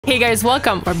Hey guys,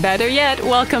 welcome, or better yet,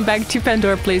 welcome back to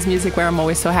Pandora Plays Music, where I'm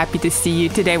always so happy to see you.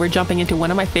 Today we're jumping into one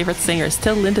of my favorite singers,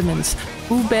 till Lindemann's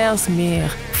Übers Meer.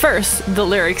 First, the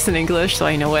lyrics in English so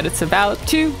I know what it's about,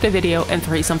 2, the video, and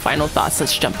 3, some final thoughts.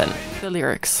 Let's jump in. The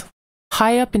lyrics.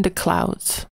 High up in the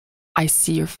clouds, I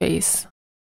see your face.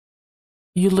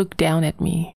 You look down at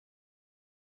me,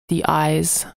 the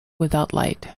eyes without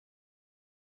light.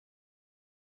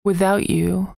 Without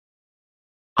you,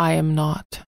 I am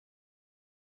not.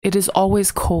 It is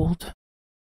always cold.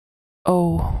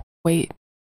 Oh, wait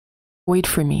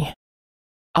for me.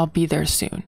 I'll be there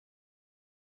soon.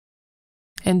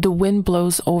 And the wind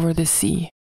blows over the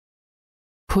sea,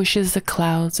 pushes the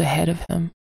clouds ahead of him,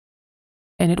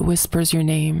 and it whispers your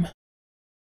name,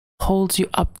 holds you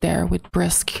up there with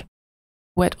brisk,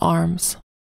 wet arms.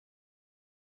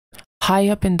 High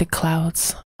up in the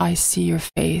clouds, I see your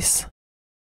face.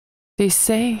 They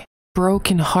say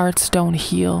broken hearts don't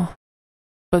heal,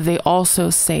 but they also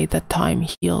say that time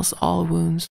heals all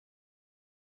wounds.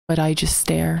 But I just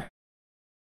stare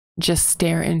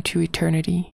into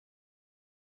eternity.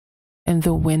 And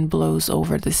the wind blows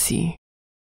over the sea,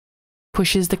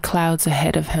 pushes the clouds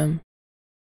ahead of him,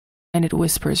 and it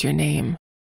whispers your name,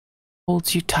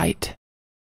 holds you tight,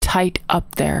 tight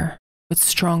up there with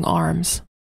strong arms.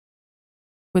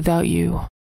 Without you,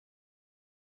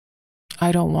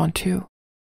 I don't want to.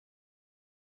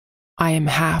 I am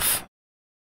half.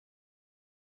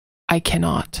 I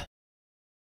cannot.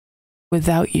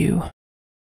 Without you,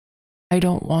 I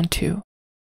don't want to.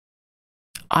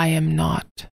 I am not.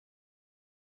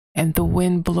 And the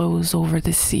wind blows over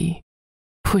the sea,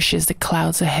 pushes the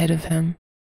clouds ahead of him,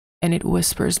 and it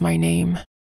whispers my name,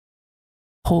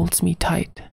 holds me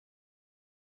tight,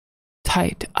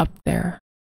 tight up there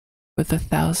with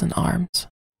 1,000 arms.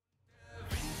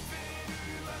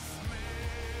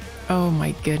 Oh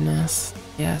my goodness,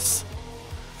 yes.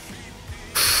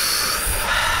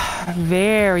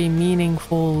 Very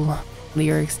meaningful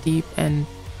lyrics, deep and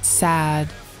sad.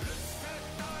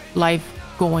 Life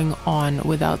going on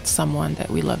without someone that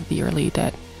we love dearly,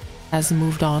 that has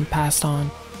moved on, passed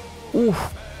on. Ooh.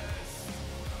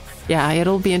 Yeah,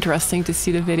 it'll be interesting to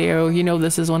see the video. You know,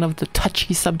 this is one of the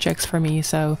touchy subjects for me,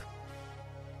 so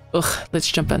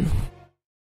let's jump in.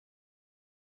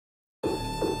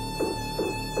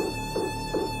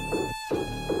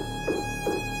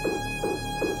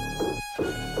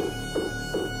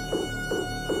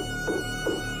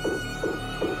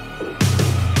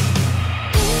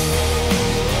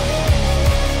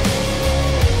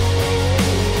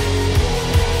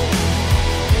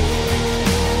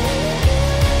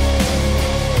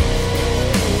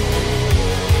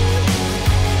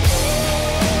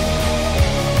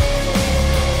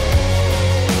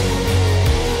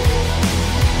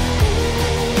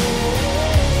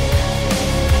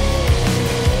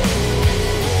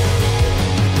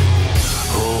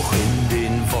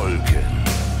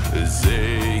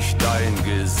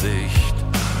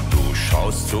 Du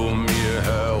schaust zu mir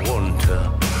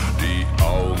herunter, die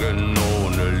Augen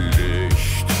ohne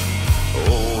Licht.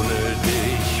 Ohne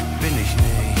dich bin ich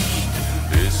nicht,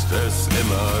 ist es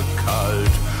immer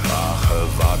kalt. Ach,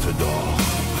 warte doch,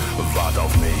 wart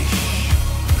auf mich,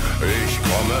 ich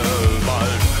komme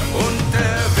bald. Und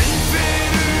der Wind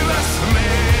weht übers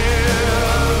Meer,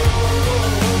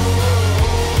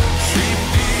 schiebt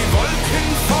die Wolken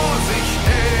vor sich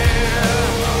her.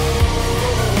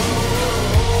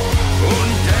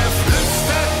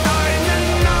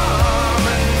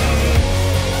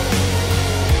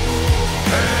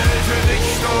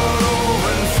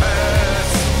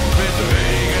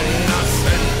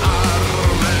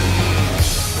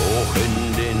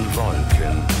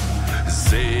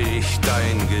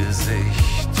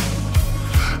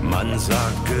 Man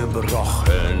sagt,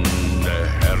 gebrochene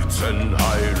Herzen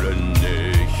heilen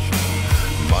nicht.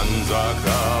 Man sagt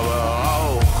aber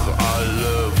auch,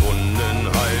 alle Wunden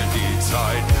heilt die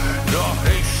Zeit. Doch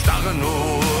ich starre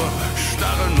nur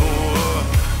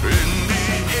in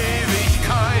die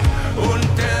Ewigkeit. Und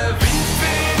der Wind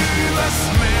weht übers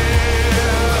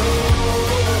Meer,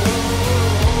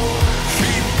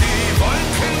 schiebt die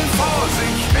Wolken vor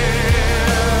sich her.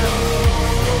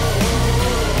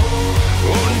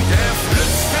 Und er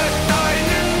flüstert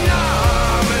deinen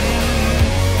Namen,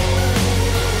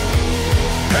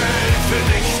 helfe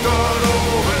nicht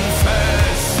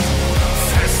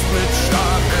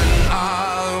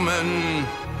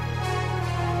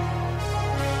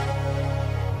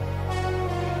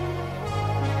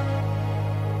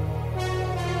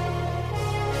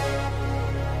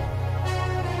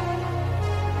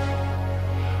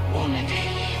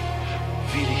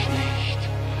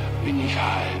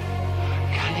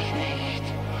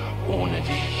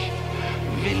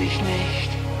ich nicht,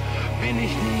 bin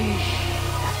ich nicht.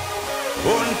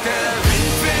 Und der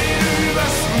Wind weht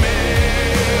übers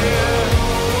Meer,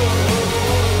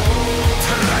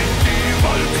 treibt die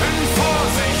Wolken vor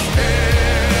sich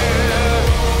her.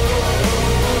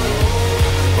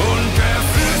 Und er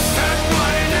flüstert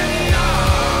meinen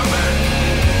Namen,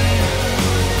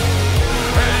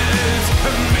 hält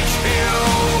mich hier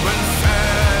oben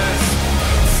fest,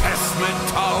 fest mit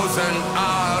 1000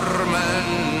 Armen.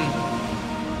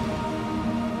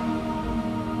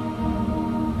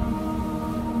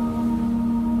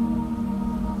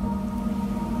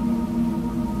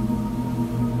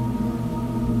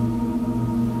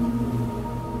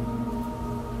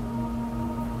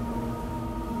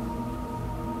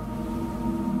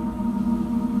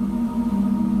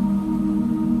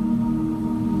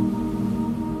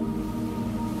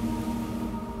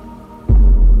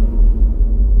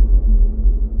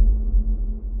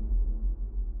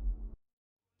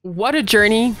 What a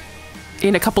journey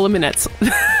in a couple of minutes.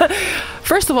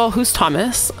 First of all, who's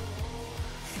Thomas?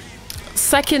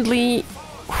 Secondly,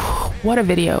 what a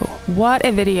video. What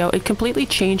a video. It completely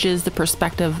changes the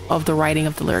perspective of the writing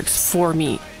of the lyrics for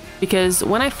me. Because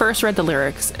when I first read the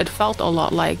lyrics, it felt a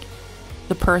lot like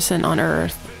the person on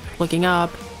Earth looking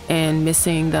up and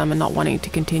missing them and not wanting to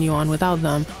continue on without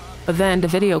them. But then the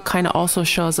video kind of also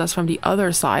shows us from the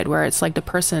other side, where it's like the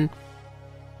person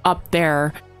up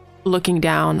there looking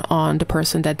down on the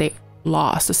person that they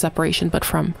lost, the separation, but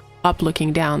from up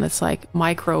looking down. It's like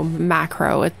micro,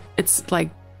 macro. It's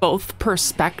like both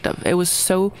perspective. It was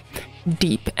so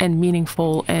deep and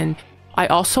meaningful. And I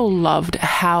also loved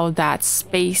how that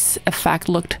space effect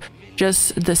looked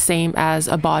just the same as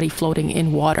a body floating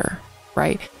in water,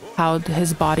 right? How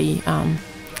his body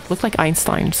looked like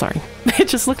Einstein, sorry. It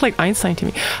just looked like Einstein to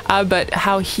me. But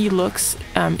how he looks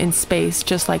in space,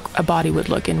 just like a body would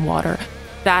look in water.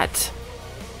 That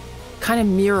kind of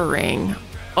mirroring,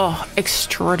 oh,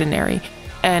 extraordinary.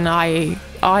 And I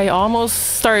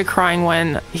almost started crying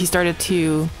when he started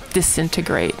to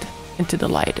disintegrate into the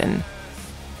light and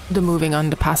the moving on,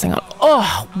 the passing on.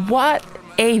 Oh, what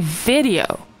a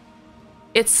video.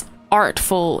 It's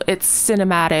artful, it's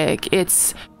cinematic,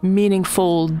 it's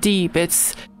meaningful, deep.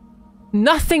 It's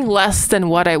nothing less than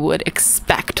what I would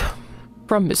expect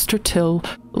from Mr. Till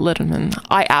Lindemann.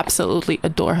 I absolutely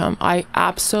adore him. I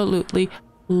absolutely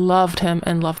loved him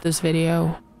and loved this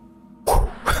video.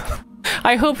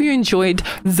 I hope you enjoyed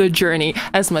the journey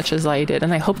as much as I did,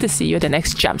 and I hope to see you at the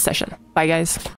next jam session. Bye, guys.